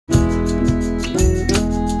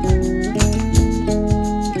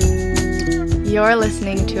You're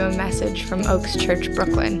listening to a message from Oaks Church,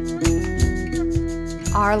 Brooklyn.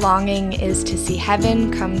 Our longing is to see heaven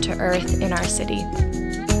come to earth in our city.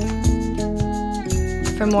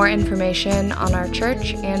 For more information on our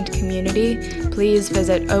church and community, please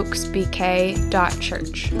visit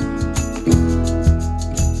oaksbk.church.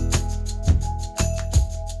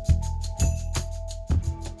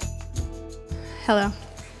 Hello.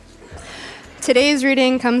 Today's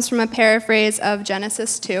reading comes from a paraphrase of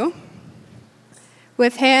Genesis 2.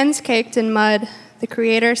 With hands caked in mud, the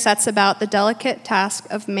Creator sets about the delicate task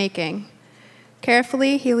of making.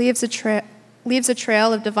 Carefully, he leaves a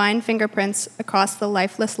trail of divine fingerprints across the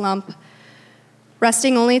lifeless lump,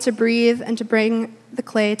 resting only to breathe and to bring the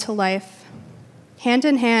clay to life. Hand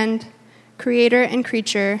in hand, Creator and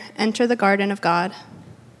creature enter the garden of God.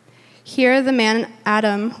 Here, the man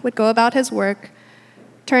Adam would go about his work,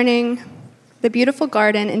 turning the beautiful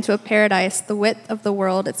garden into a paradise the width of the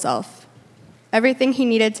world itself. Everything he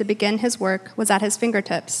needed to begin his work was at his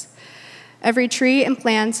fingertips, every tree and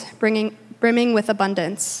plant brimming with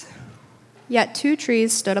abundance. Yet 2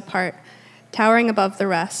 trees stood apart, towering above the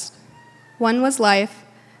rest. One was life,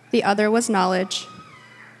 the other was knowledge.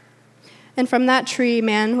 And from that tree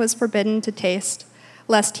man was forbidden to taste,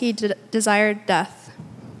 lest he desired death.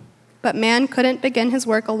 But man couldn't begin his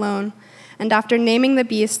work alone, and after naming the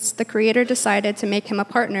beasts, the Creator decided to make him a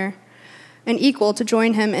partner, an equal to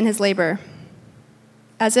join him in his labor.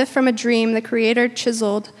 As if from a dream, the Creator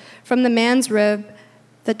chiseled from the man's rib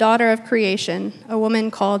the daughter of creation, a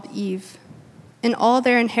woman called Eve. In all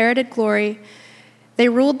their inherited glory, they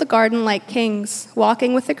ruled the garden like kings,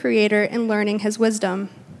 walking with the Creator and learning his wisdom.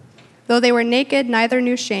 Though they were naked, neither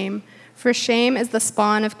knew shame, for shame is the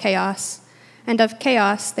spawn of chaos, and of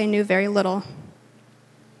chaos they knew very little.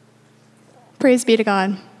 Praise be to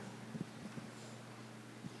God.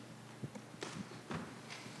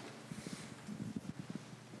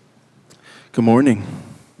 Good morning.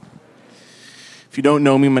 If you don't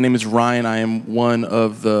know me, my name is Ryan. I am one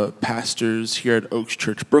of the pastors here at Oaks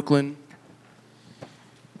Church, Brooklyn.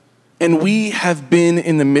 And we have been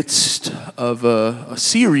in the midst of a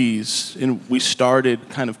series, and we started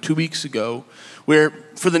kind of 2 weeks ago, where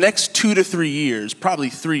for the next 2 to 3 years, probably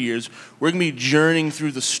 3 years, we're going to be journeying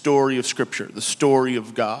through the story of Scripture, the story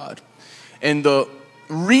of God. And the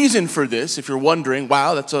reason for this, if you're wondering,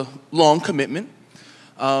 wow, that's a long commitment,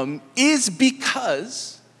 is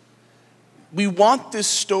because we want this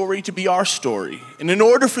story to be our story. And in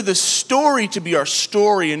order for this story to be our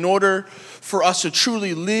story, in order for us to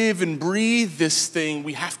truly live and breathe this thing,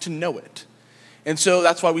 we have to know it. And so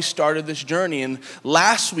that's why we started this journey. And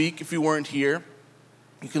last week, if you weren't here,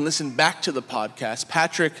 you can listen back to the podcast.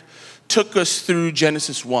 Patrick took us through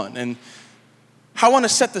Genesis 1. And how I want to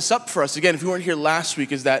set this up for us, again, if you weren't here last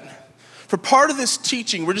week, is that for part of this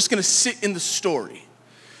teaching, we're just going to sit in the story.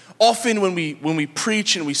 Often when we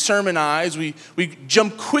preach and we sermonize, we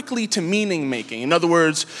jump quickly to meaning making. In other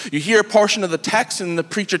words, you hear a portion of the text and the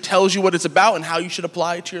preacher tells you what it's about and how you should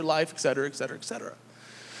apply it to your life, et cetera, et cetera, et cetera.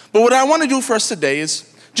 But what I want to do for us today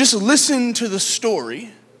is just listen to the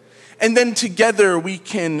story, and then together we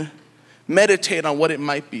can meditate on what it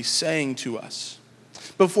might be saying to us.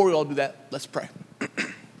 Before we all do that, let's pray.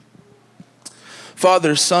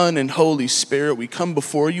 Father, Son, and Holy Spirit, we come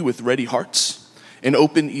before you with ready hearts and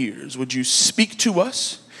open ears. Would you speak to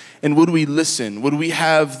us, and would we listen? Would we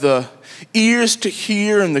have the ears to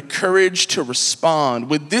hear and the courage to respond?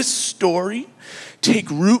 Would this story take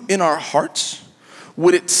root in our hearts?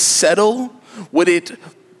 Would it settle? Would it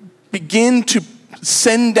begin to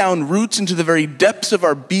send down roots into the very depths of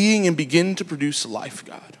our being and begin to produce life,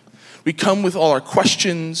 God? We come with all our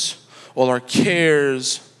questions, all our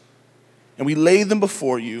cares, and we lay them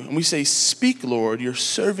before you, and we say, speak, Lord, your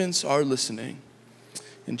servants are listening.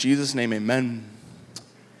 In Jesus' name, amen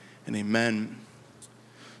and amen.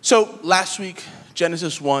 So last week,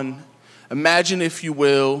 Genesis 1, imagine, if you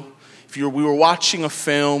will, we were watching a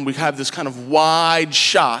film, we have this kind of wide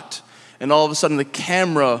shot, and all of a sudden the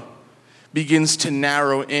camera begins to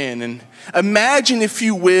narrow in. And imagine, if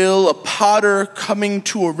you will, a potter coming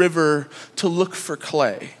to a river to look for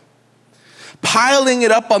clay, piling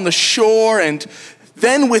it up on the shore, and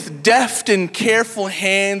then with deft and careful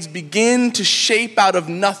hands begin to shape out of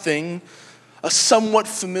nothing a somewhat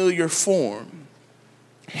familiar form.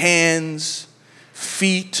 Hands,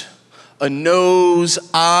 feet, a nose,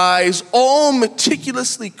 eyes, all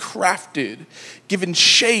meticulously crafted, given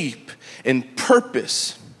shape and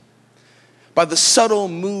purpose by the subtle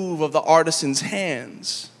move of the artisan's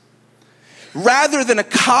hands. Rather than a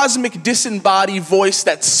cosmic disembodied voice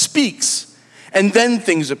that speaks and then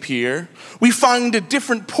things appear, we find a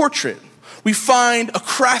different portrait. We find a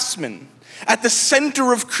craftsman, at the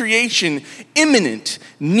center of creation, imminent,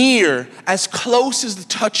 near, as close as the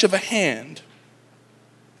touch of a hand.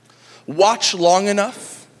 Watch long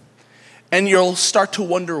enough, and you'll start to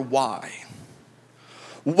wonder why.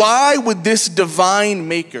 Why would this divine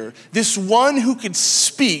maker, this one who could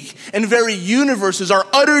speak and very universes are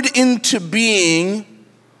uttered into being,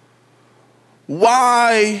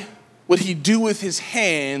 why would he do with his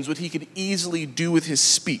hands what he could easily do with his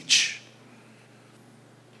speech?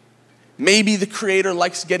 Maybe the Creator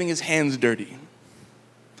likes getting his hands dirty.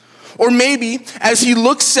 Or maybe, as he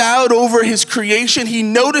looks out over his creation, he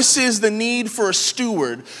notices the need for a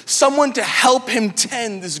steward, someone to help him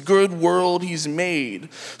tend this good world he's made,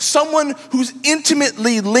 someone who's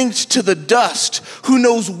intimately linked to the dust, who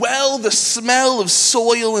knows well the smell of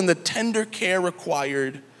soil and the tender care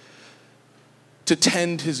required to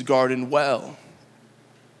tend his garden well.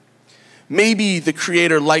 Maybe the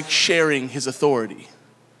Creator likes sharing his authority.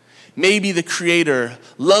 Maybe the Creator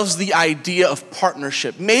loves the idea of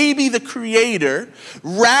partnership. Maybe the Creator,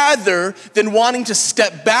 rather than wanting to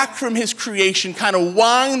step back from his creation, kind of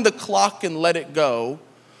wind the clock and let it go,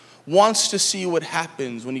 wants to see what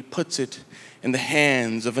happens when he puts it in the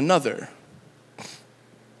hands of another.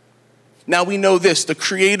 Now we know this, the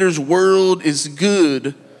Creator's world is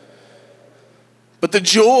good, but the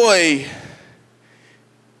joy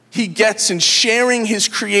he gets in sharing his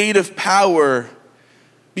creative power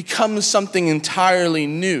becomes something entirely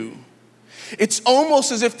new. It's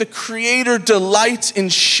almost as if the Creator delights in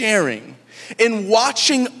sharing, in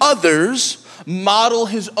watching others model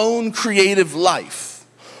his own creative life,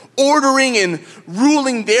 ordering and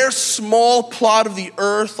ruling their small plot of the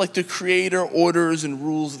earth like the Creator orders and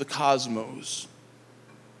rules the cosmos.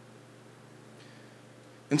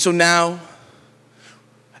 And so now,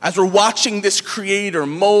 as we're watching this Creator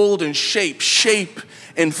mold and shape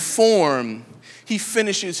and form, he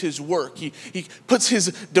finishes his work. He puts his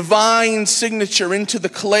divine signature into the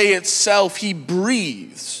clay itself. He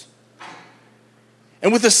breathes.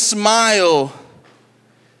 And with a smile,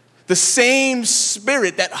 the same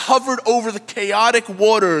Spirit that hovered over the chaotic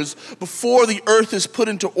waters before the earth is put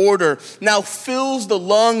into order now fills the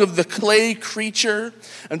lung of the clay creature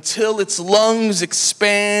until its lungs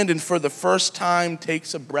expand and for the first time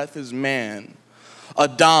takes a breath as man.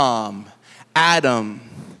 Adam,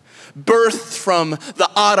 birthed from the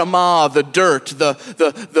Adamah, the dirt,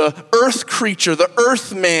 the earth creature, the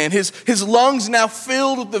earth man, his lungs now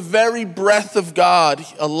filled with the very breath of God,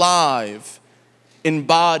 alive,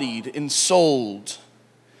 embodied, ensouled,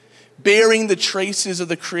 bearing the traces of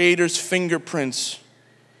the Creator's fingerprints,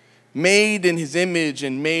 made in his image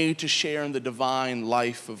and made to share in the divine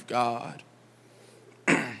life of God.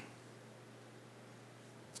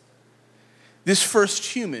 This first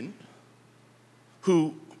human,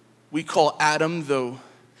 who we call Adam, though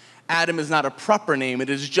Adam is not a proper name, it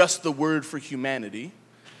is just the word for humanity.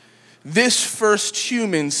 This first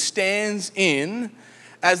human stands in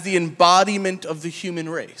as the embodiment of the human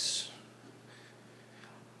race.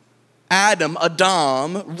 Adam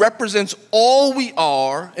represents all we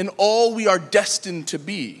are and all we are destined to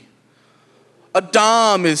be.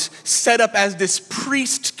 Adam is set up as this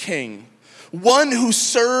priest king, one who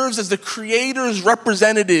serves as the Creator's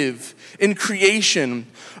representative in creation,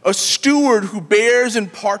 a steward who bears in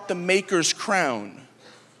part the Maker's crown.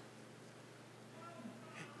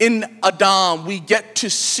 In Adam, we get to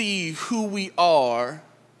see who we are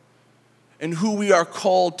and who we are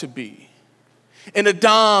called to be. In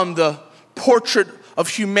Adam, the portrait of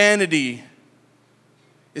humanity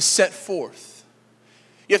is set forth.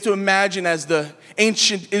 You have to imagine as the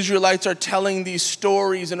ancient Israelites are telling these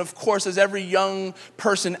stories, and of course, as every young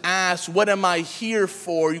person asks, what am I here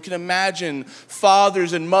for? You can imagine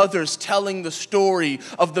fathers and mothers telling the story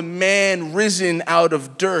of the man risen out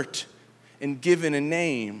of dirt and given a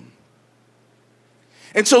name.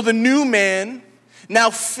 And so the new man, now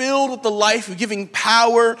filled with the life-giving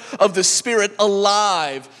power of the Spirit,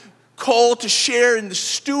 alive, called to share in the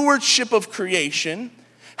stewardship of creation,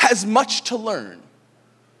 has much to learn.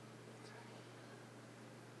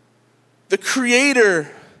 The Creator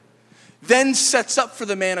then sets up for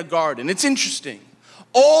the man a garden. It's interesting.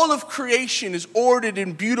 All of creation is ordered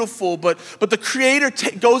and beautiful, but the Creator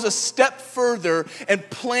goes a step further and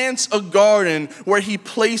plants a garden where he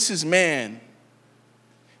places man.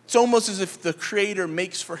 It's almost as if the Creator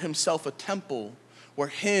makes for himself a temple where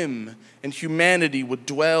him and humanity would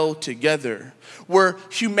dwell together, where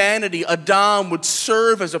humanity, Adam, would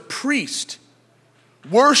serve as a priest,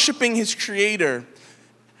 worshiping his Creator.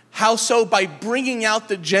 How so? By bringing out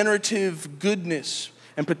the generative goodness,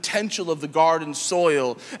 and potential of the garden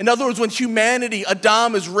soil. In other words, when humanity,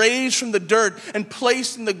 Adam, is raised from the dirt and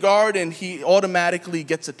placed in the garden, he automatically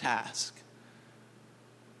gets a task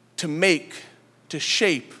to make, to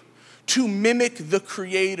shape, to mimic the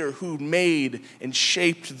Creator who made and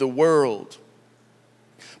shaped the world.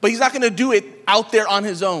 But he's not going to do it out there on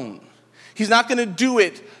his own. He's not going to do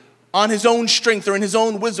it on his own strength or in his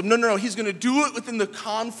own wisdom. No. He's going to do it within the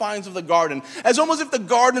confines of the garden. As almost if the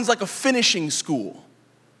garden's like a finishing school.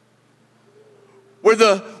 Where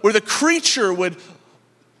the creature would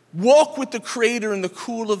walk with the Creator in the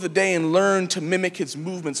cool of the day and learn to mimic his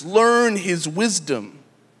movements, learn his wisdom.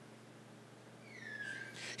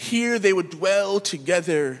 Here they would dwell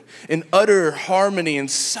together in utter harmony and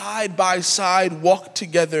side by side walk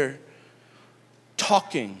together,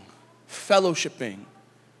 talking, fellowshipping,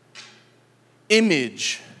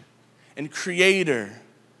 image and Creator,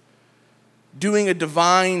 doing a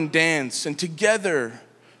divine dance, and together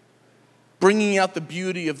bringing out the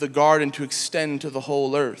beauty of the garden to extend to the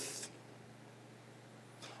whole earth.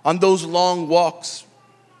 On those long walks,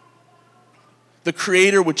 the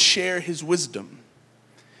Creator would share his wisdom,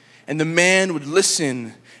 and the man would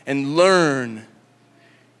listen and learn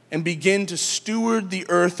and begin to steward the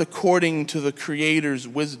earth according to the Creator's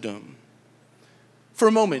wisdom. For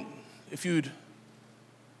a moment, if you'd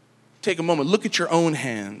take a moment, look at your own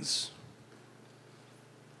hands.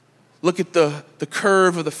 Look at the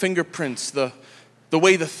curve of the fingerprints, the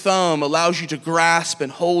way the thumb allows you to grasp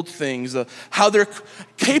and hold things, how they're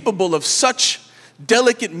capable of such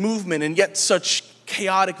delicate movement and yet such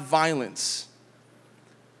chaotic violence.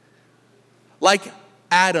 Like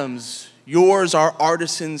Adam's, yours are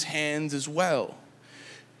artisan's hands as well.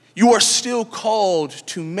 You are still called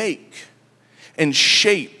to make and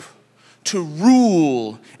shape, to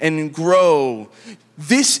rule and grow.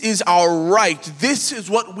 This is our right. This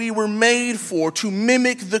is what we were made for, to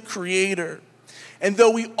mimic the Creator. And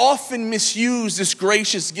though we often misuse this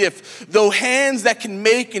gracious gift, though hands that can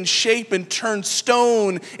make and shape and turn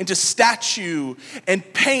stone into statue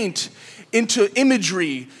and paint into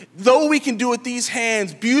imagery, though we can do with these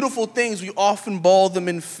hands beautiful things, we often ball them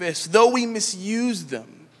in fists. Though we misuse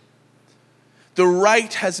them, the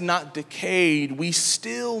right has not decayed. We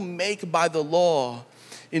still make by the law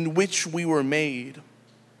in which we were made.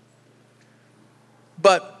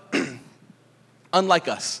 But unlike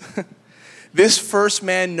us, this first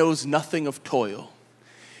man knows nothing of toil.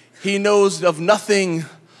 He knows of nothing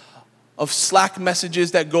of Slack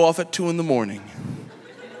messages that go off at 2 a.m.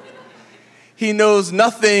 He knows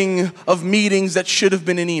nothing of meetings that should have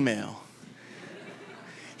been an email.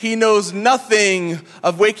 He knows nothing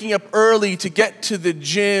of waking up early to get to the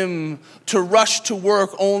gym, to rush to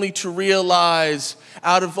work only to realize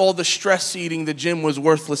out of all the stress eating, the gym was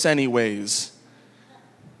worthless anyways.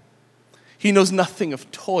 He knows nothing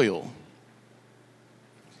of toil.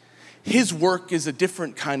 His work is a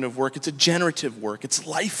different kind of work. It's a generative work. It's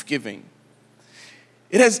life-giving.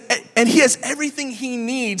 And he has everything he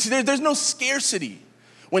needs. There's no scarcity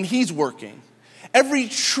when he's working. Every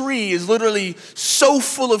tree is literally so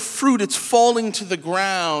full of fruit, it's falling to the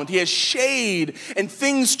ground. He has shade and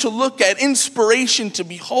things to look at, inspiration to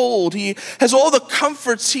behold. He has all the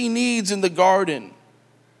comforts he needs in the garden.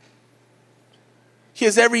 He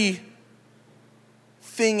has everything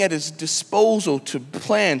at his disposal to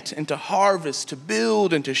plant and to harvest, to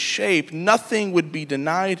build and to shape. Nothing would be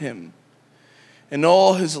denied him, and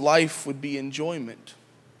all his life would be enjoyment.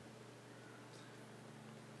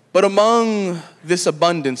 But among this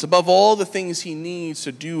abundance, above all the things he needs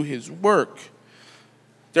to do his work,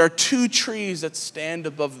 there are 2 trees that stand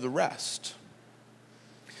above the rest.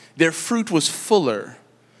 Their fruit was fuller,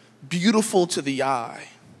 beautiful to the eye.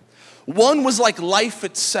 One was like life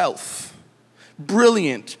itself,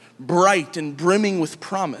 brilliant, bright, and brimming with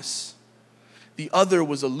promise. The other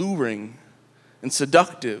was alluring and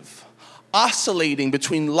seductive, oscillating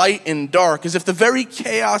between light and dark, as if the very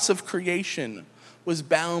chaos of creation was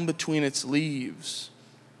bound between its leaves.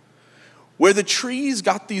 Where the trees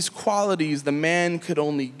got these qualities, the man could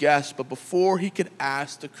only guess, but before he could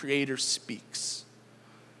ask, the Creator speaks.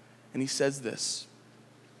 And he says this: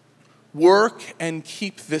 work and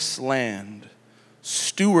keep this land,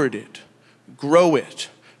 steward it, grow it,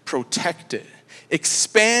 protect it,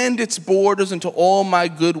 expand its borders until all my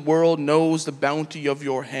good world knows the bounty of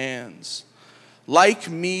your hands. Like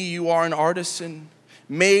me, you are an artisan,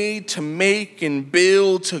 made to make and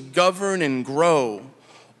build, to govern and grow.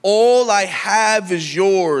 All I have is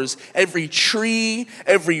yours, every tree,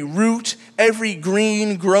 every root, every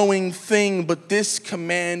green growing thing, but this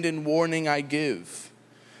command and warning I give: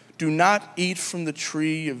 do not eat from the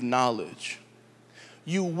tree of knowledge,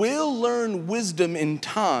 You will learn wisdom in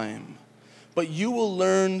time, but you will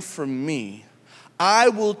learn from me. I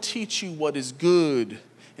will teach you what is good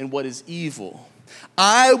and what is evil.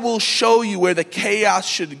 I will show you where the chaos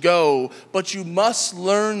should go, but you must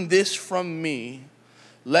learn this from me,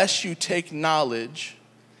 lest you take knowledge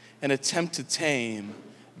and attempt to tame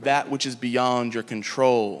that which is beyond your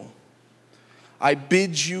control. I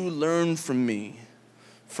bid you learn from me,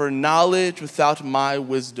 for knowledge without my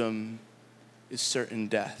wisdom is certain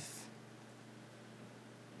death.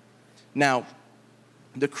 Now,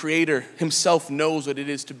 the Creator himself knows what it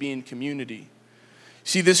is to be in community.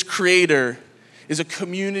 See, this Creator is a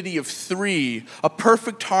community of three, a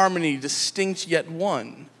perfect harmony, distinct yet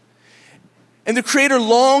one. And the Creator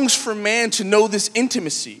longs for man to know this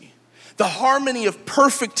intimacy, the harmony of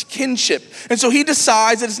perfect kinship. And so he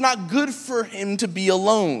decides that it's not good for him to be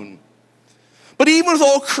alone. But even with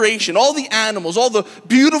all creation, all the animals, all the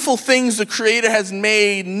beautiful things the Creator has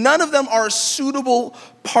made, none of them are a suitable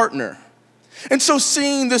partner. And so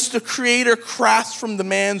seeing this, the Creator crafts from the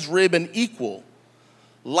man's rib an equal,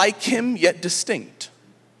 like him yet distinct.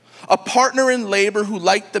 A partner in labor who,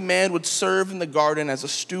 like the man, would serve in the garden as a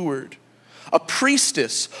steward. A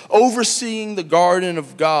priestess overseeing the garden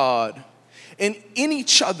of God. And in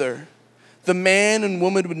each other, the man and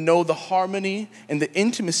woman would know the harmony and the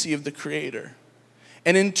intimacy of the Creator.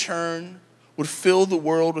 And in turn, would fill the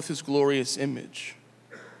world with his glorious image.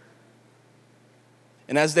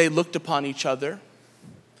 And as they looked upon each other,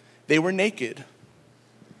 they were naked,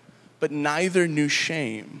 but neither knew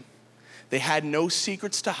shame. They had no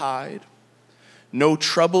secrets to hide, no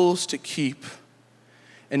troubles to keep,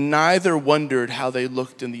 and neither wondered how they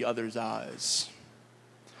looked in the other's eyes.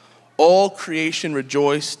 All creation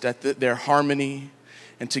rejoiced at their harmony,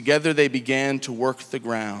 and together they began to work the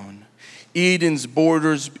ground, Eden's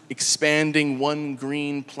borders expanding one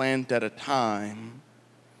green plant at a time.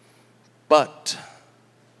 But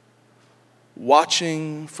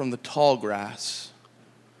watching from the tall grass,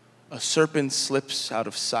 a serpent slips out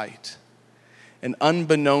of sight, and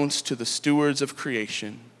unbeknownst to the stewards of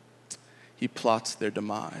creation, he plots their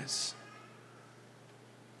demise.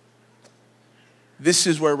 This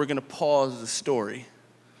is where we're going to pause the story,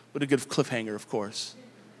 with a good cliffhanger, of course.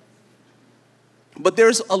 But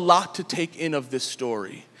there's a lot to take in of this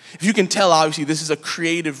story. If you can tell, obviously, this is a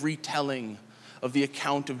creative retelling of the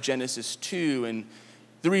account of Genesis 2, and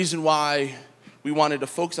the reason why we wanted to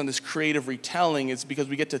focus on this creative retelling is because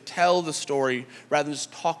we get to tell the story rather than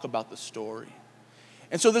just talk about the story.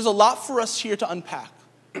 And so there's a lot for us here to unpack.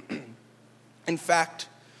 In fact,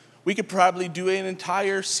 we could probably do an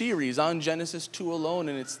entire series on Genesis 2 alone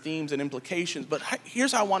and its themes and implications, but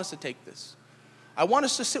here's how I want us to take this. I want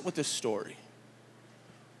us to sit with this story.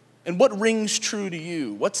 And what rings true to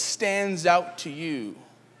you? What stands out to you?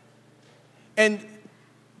 And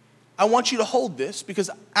I want you to hold this,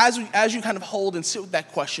 because as you kind of hold and sit with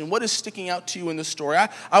that question, what is sticking out to you in the story?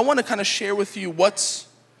 I want to kind of share with you what's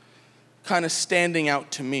kind of standing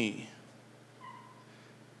out to me.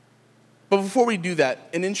 But before we do that,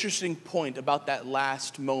 an interesting point about that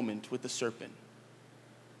last moment with the serpent.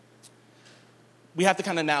 We have to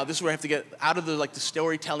kind of now, this is where I have to get out of the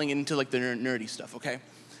storytelling into the nerdy stuff, okay?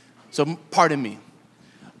 So pardon me.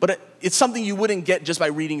 But it's something you wouldn't get just by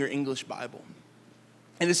reading your English Bible.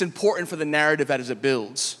 And it's important for the narrative as it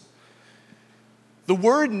builds. The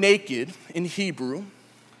word naked in Hebrew,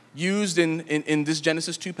 used in this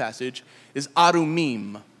Genesis 2 passage, is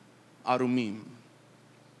arumim. Arumim.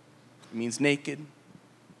 It means naked,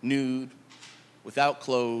 nude, without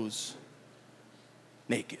clothes,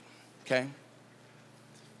 naked. Okay?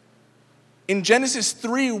 In Genesis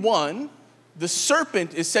 3:1, the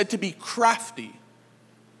serpent is said to be crafty.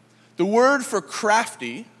 The word for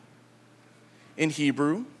crafty in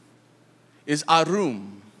Hebrew is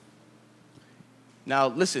arum. Now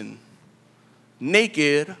listen,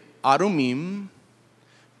 naked, arumim,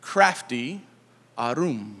 crafty,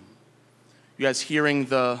 arum. You guys hearing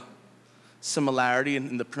the similarity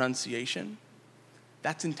in the pronunciation?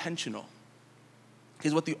 That's intentional.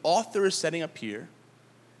 Because what the author is setting up here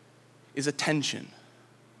is a tension.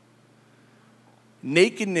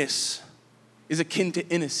 Nakedness is akin to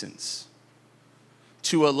innocence,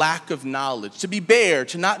 to a lack of knowledge, to be bare,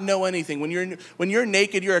 to not know anything. When you're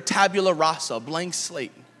naked, you're a tabula rasa, a blank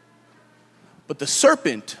slate. But the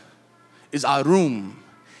serpent is arum,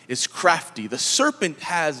 is crafty. The serpent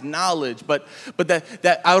has knowledge, but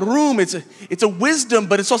that arum, it's a wisdom,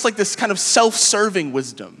 but it's also like this kind of self-serving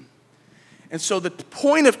wisdom. And so the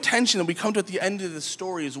point of tension that we come to at the end of the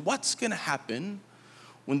story is what's going to happen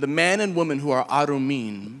when the man and woman who are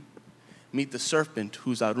arumin meet the serpent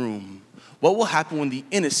who's arum. What will happen when the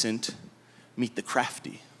innocent meet the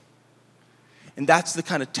crafty. And that's the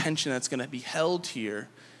kind of tension that's going to be held here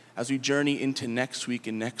as we journey into next week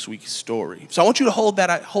and next week's story. So I want you to hold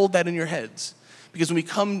that in your heads. Because when we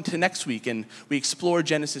come to next week and we explore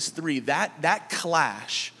Genesis 3, that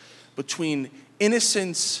clash between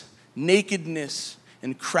innocence, nakedness,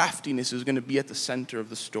 and craftiness is going to be at the center of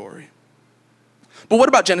the story. But what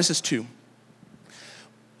about Genesis 2?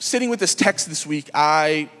 Sitting with this text this week,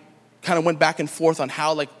 I kind of went back and forth on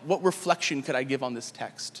what reflection could I give on this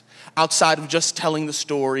text outside of just telling the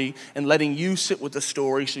story and letting you sit with the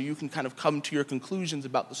story so you can kind of come to your conclusions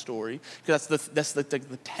about the story, because that's the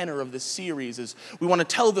tenor of this series is we want to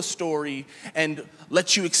tell the story and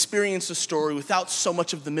let you experience the story without so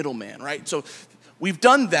much of the middleman, right? So we've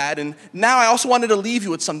done that, and now I also wanted to leave you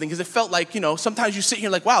with something because it felt like, sometimes you sit here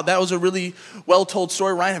like, wow, that was a really well-told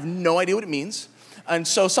story. Ryan, I have no idea what it means. And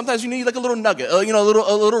so sometimes you need like a little nugget, a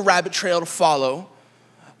little rabbit trail to follow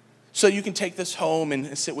so you can take this home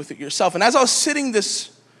and sit with it yourself. And as I was sitting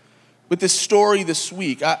with this story this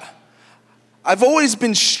week, I've always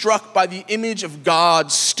been struck by the image of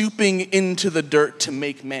God stooping into the dirt to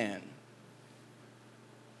make man.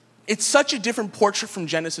 It's such a different portrait from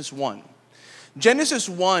Genesis 1. Genesis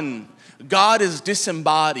 1, God is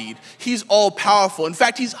disembodied. He's all-powerful. In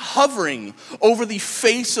fact, he's hovering over the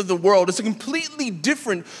face of the world. It's a completely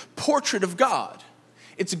different portrait of God.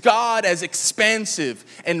 It's God as expansive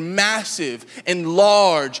and massive and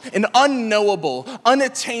large and unknowable,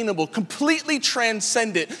 unattainable, completely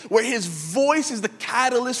transcendent, where his voice is the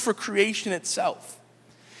catalyst for creation itself.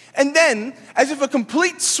 And then, as if a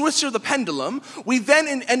complete switch of the pendulum, we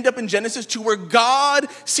then end up in Genesis 2 where God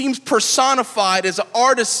seems personified as an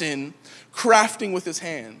artisan crafting with his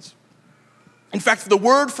hands. In fact, the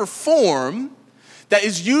word for form that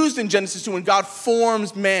is used in Genesis 2 when God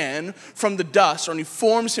forms man from the dust, or when he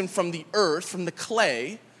forms him from the earth, from the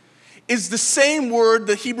clay, is the same word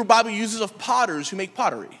the Hebrew Bible uses of potters who make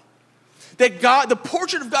pottery. That God, the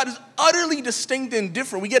portrait of God is utterly distinct and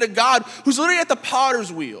different. We get a God who's literally at the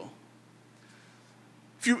potter's wheel.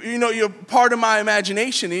 If you're part of my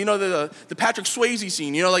imagination, the Patrick Swayze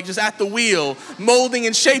scene, just at the wheel, molding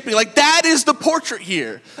and shaping, that is the portrait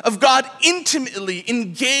here of God intimately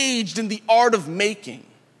engaged in the art of making.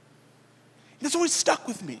 And that's always stuck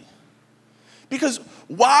with me. Because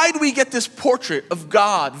why do we get this portrait of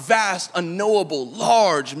God, vast, unknowable,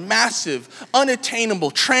 large, massive, unattainable,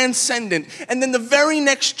 transcendent, and then the very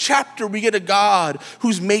next chapter we get a God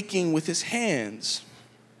who's making with his hands?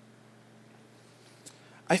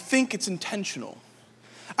 I think it's intentional.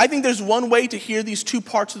 I think there's one way to hear these two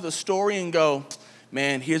parts of the story and go,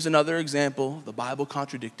 man, here's another example, the Bible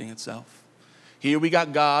contradicting itself. Here we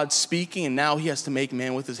got God speaking, and now he has to make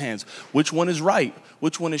man with his hands. Which one is right?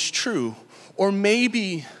 Which one is true? Or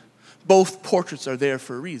maybe both portraits are there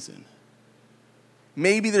for a reason.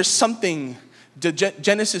 Maybe there's something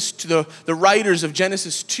the writers of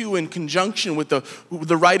Genesis 2 in conjunction with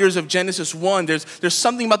the writers of Genesis 1. There's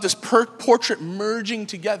something about this portrait merging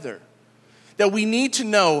together that we need to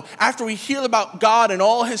know after we hear about God and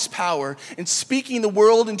all his power and speaking the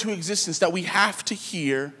world into existence, that we have to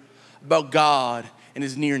hear about God and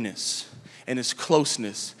his nearness and his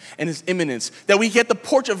closeness and his immanence, that we get the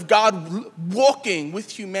portrait of God walking with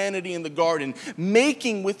humanity in the garden,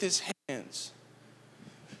 making with his hands.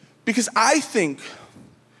 Because I think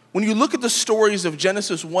when you look at the stories of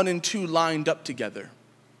Genesis 1 and 2 lined up together,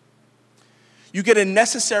 you get a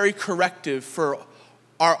necessary corrective for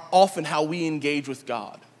often how we engage with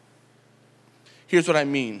God. Here's what I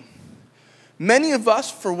mean. Many of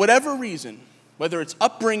us, for whatever reason, whether it's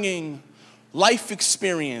upbringing, life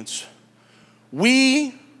experience,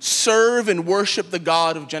 we serve and worship the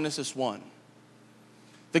God of Genesis 1.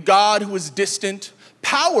 The God who is distant,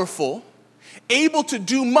 powerful, able to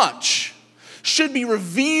do much, should be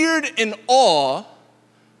revered in awe,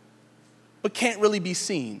 but can't really be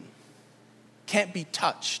seen, can't be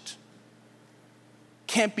touched,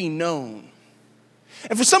 can't be known.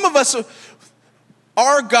 And for some of us,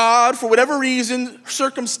 our God, for whatever reason,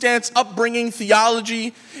 circumstance, upbringing,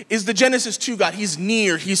 theology, is the Genesis 2 God. He's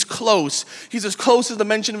near, he's close. He's as close as the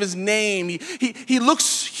mention of his name. He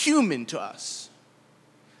looks human to us,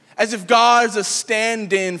 as if God is a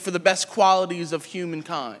stand-in for the best qualities of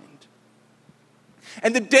humankind.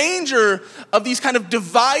 And the danger of these kind of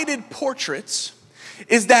divided portraits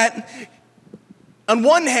is that, on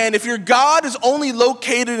one hand, if your God is only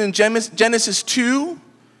located in Genesis 2,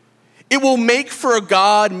 it will make for a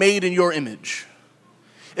God made in your image.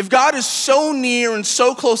 If God is so near and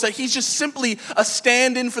so close that he's just simply a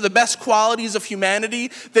stand-in for the best qualities of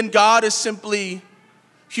humanity, then God is simply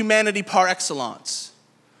humanity par excellence,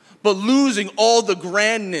 but losing all the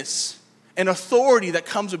grandness and authority that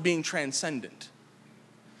comes with being transcendent.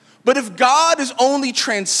 But if God is only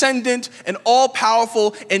transcendent and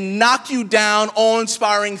all-powerful and knock you down,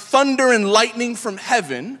 awe-inspiring thunder and lightning from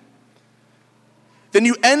heaven, then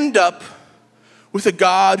you end up with a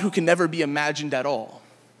God who can never be imagined at all.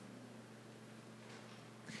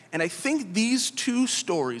 And I think these two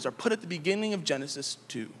stories are put at the beginning of Genesis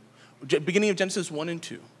 1 and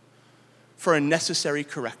 2, for a necessary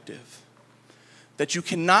corrective. That you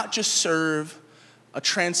cannot just serve a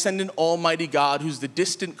transcendent almighty God who's the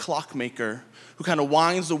distant clockmaker, who kind of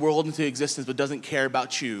winds the world into existence but doesn't care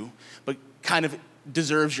about you, but kind of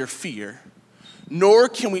deserves your fear. Nor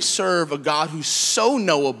can we serve a God who's so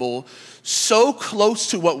knowable, so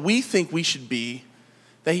close to what we think we should be,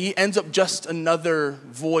 that he ends up just another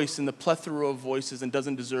voice in the plethora of voices and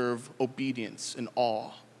doesn't deserve obedience and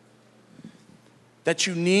awe. That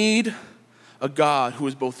you need a God who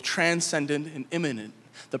is both transcendent and immanent.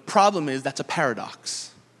 The problem is that's a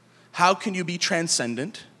paradox. How can you be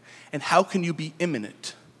transcendent and how can you be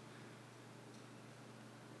immanent?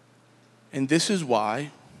 And this is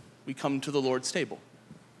why we come to the Lord's table.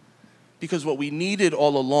 Because what we needed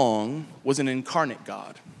all along was an incarnate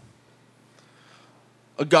God.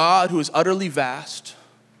 A God who is utterly vast,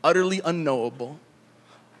 utterly unknowable,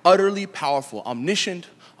 utterly powerful, omniscient,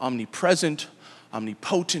 omnipresent,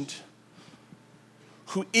 omnipotent,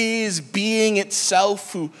 who is being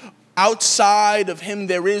itself, who outside of him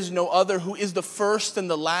there is no other, who is the first and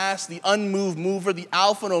the last, the unmoved mover, the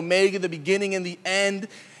Alpha and Omega, the beginning and the end.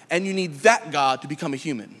 And you need that God to become a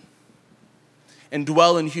human and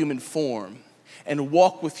dwell in human form and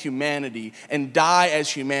walk with humanity and die as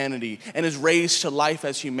humanity and is raised to life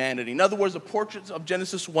as humanity. In other words, the portraits of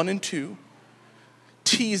Genesis 1 and 2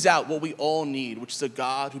 tease out what we all need, which is a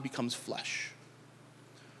God who becomes flesh,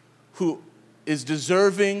 who is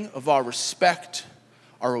deserving of our respect,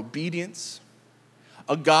 our obedience,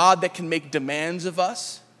 a God that can make demands of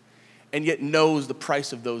us and yet knows the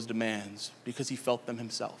price of those demands because he felt them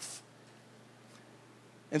himself.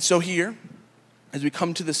 And so here, as we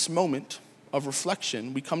come to this moment of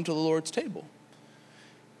reflection, we come to the Lord's table.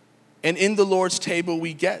 And in the Lord's table,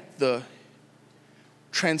 we get the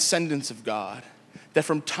transcendence of God, that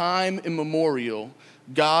from time immemorial,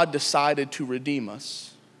 God decided to redeem us.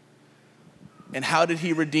 And how did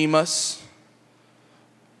he redeem us?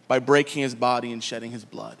 By breaking his body and shedding his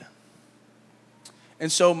blood. And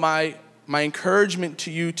so my encouragement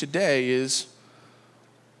to you today is,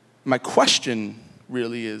 my question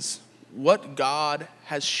really is, what God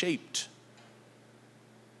has shaped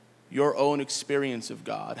your own experience of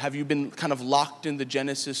God? Have you been kind of locked in the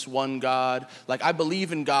Genesis 1 God? Like, I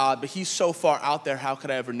believe in God, but he's so far out there, how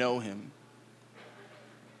could I ever know him?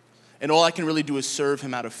 And all I can really do is serve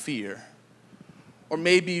him out of fear. Or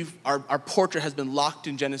maybe our portrait has been locked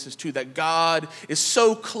in Genesis 2, that God is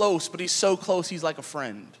so close, but he's so close, he's like a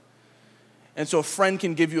friend. And so a friend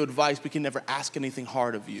can give you advice, but can never ask anything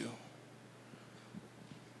hard of you.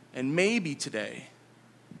 And maybe today,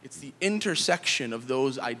 it's the intersection of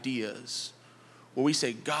those ideas where we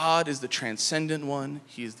say God is the transcendent one,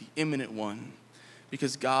 he is the immanent one,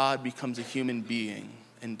 because God becomes a human being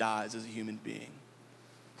and dies as a human being.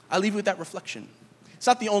 I leave you with that reflection. It's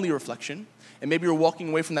not the only reflection. And maybe you're walking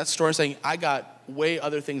away from that story saying, I got way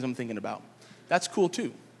other things I'm thinking about. That's cool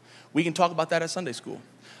too. We can talk about that at Sunday school.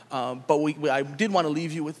 But I did want to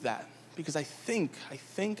leave you with that. Because I think,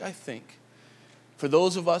 for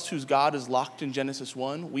those of us whose God is locked in Genesis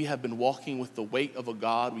 1, we have been walking with the weight of a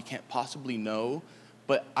God we can't possibly know,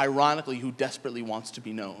 but ironically, who desperately wants to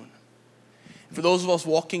be known. For those of us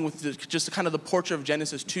walking with just kind of the portrait of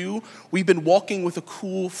Genesis 2, we've been walking with a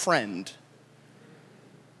cool friend.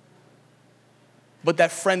 But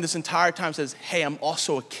that friend this entire time says, hey, I'm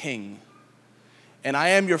also a king. And I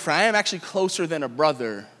am your friend. I am actually closer than a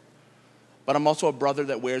brother, but I'm also a brother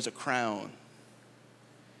that wears a crown.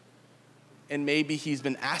 And maybe he's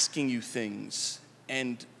been asking you things,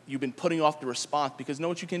 and you've been putting off the response, because know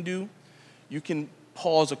what you can do? You can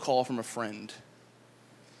pause a call from a friend.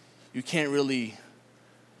 You can't really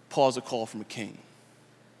pause a call from a king.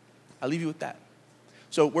 I'll leave you with that.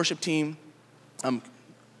 So worship team,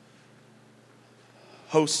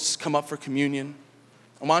 hosts come up for communion.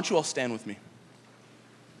 And why don't you all stand with me?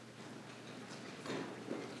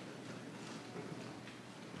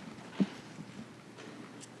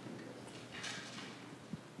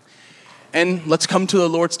 And let's come to the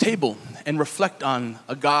Lord's table and reflect on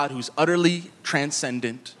a God who's utterly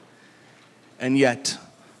transcendent and yet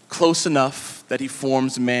close enough that he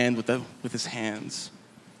forms man with his hands.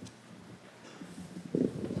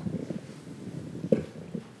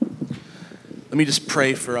 Let me just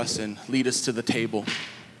pray for us and lead us to the table.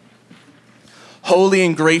 Holy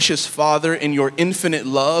and gracious Father, in your infinite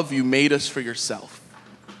love, you made us for yourself.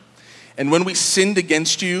 And when we sinned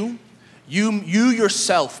against you, you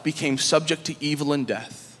yourself became subject to evil and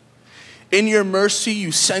death. In your mercy,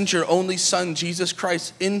 you sent your only Son, Jesus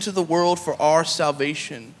Christ, into the world for our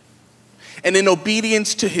salvation. And in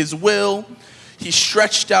obedience to his will, he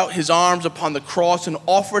stretched out his arms upon the cross and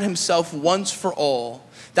offered himself once for all,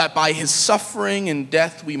 that by his suffering and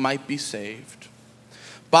death we might be saved.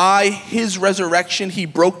 By his resurrection, he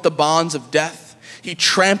broke the bonds of death. He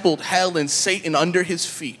trampled hell and Satan under his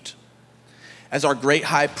feet. As our great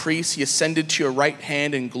high priest, he ascended to your right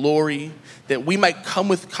hand in glory, that we might come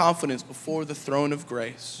with confidence before the throne of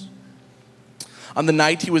grace. On the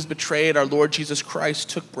night he was betrayed, our Lord Jesus Christ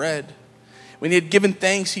took bread. When he had given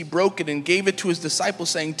thanks, he broke it and gave it to his disciples,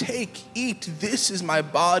 saying, "Take, eat, this is my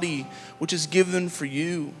body, which is given for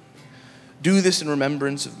you. Do this in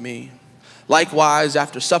remembrance of me." Likewise,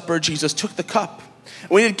 after supper, Jesus took the cup.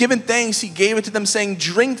 When he had given thanks, he gave it to them, saying,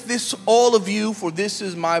 "Drink this, all of you, for this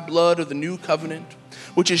is my blood of the new covenant,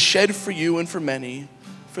 which is shed for you and for many,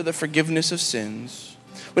 for the forgiveness of sins.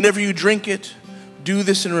 Whenever you drink it, do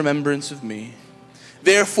this in remembrance of me."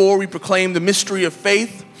 Therefore, we proclaim the mystery of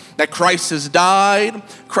faith, that Christ has died,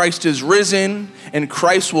 Christ is risen, and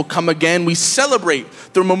Christ will come again. We celebrate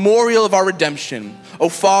the memorial of our redemption. O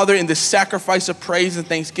Father, in this sacrifice of praise and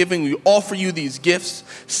thanksgiving, we offer you these gifts.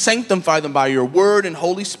 Sanctify them by your word and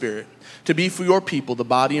Holy Spirit, to be for your people the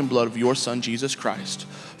body and blood of your Son, Jesus Christ.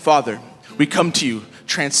 Father, we come to you,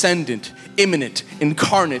 transcendent, immanent,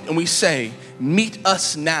 incarnate, and we say, meet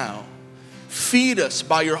us now. Feed us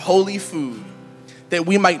by your holy food, that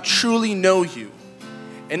we might truly know you.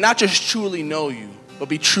 And not just truly know you, but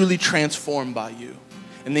be truly transformed by you.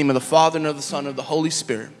 In the name of the Father, and of the Son, and of the Holy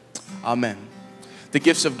Spirit. Amen. The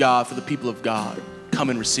gifts of God for the people of God. Come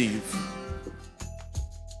and receive.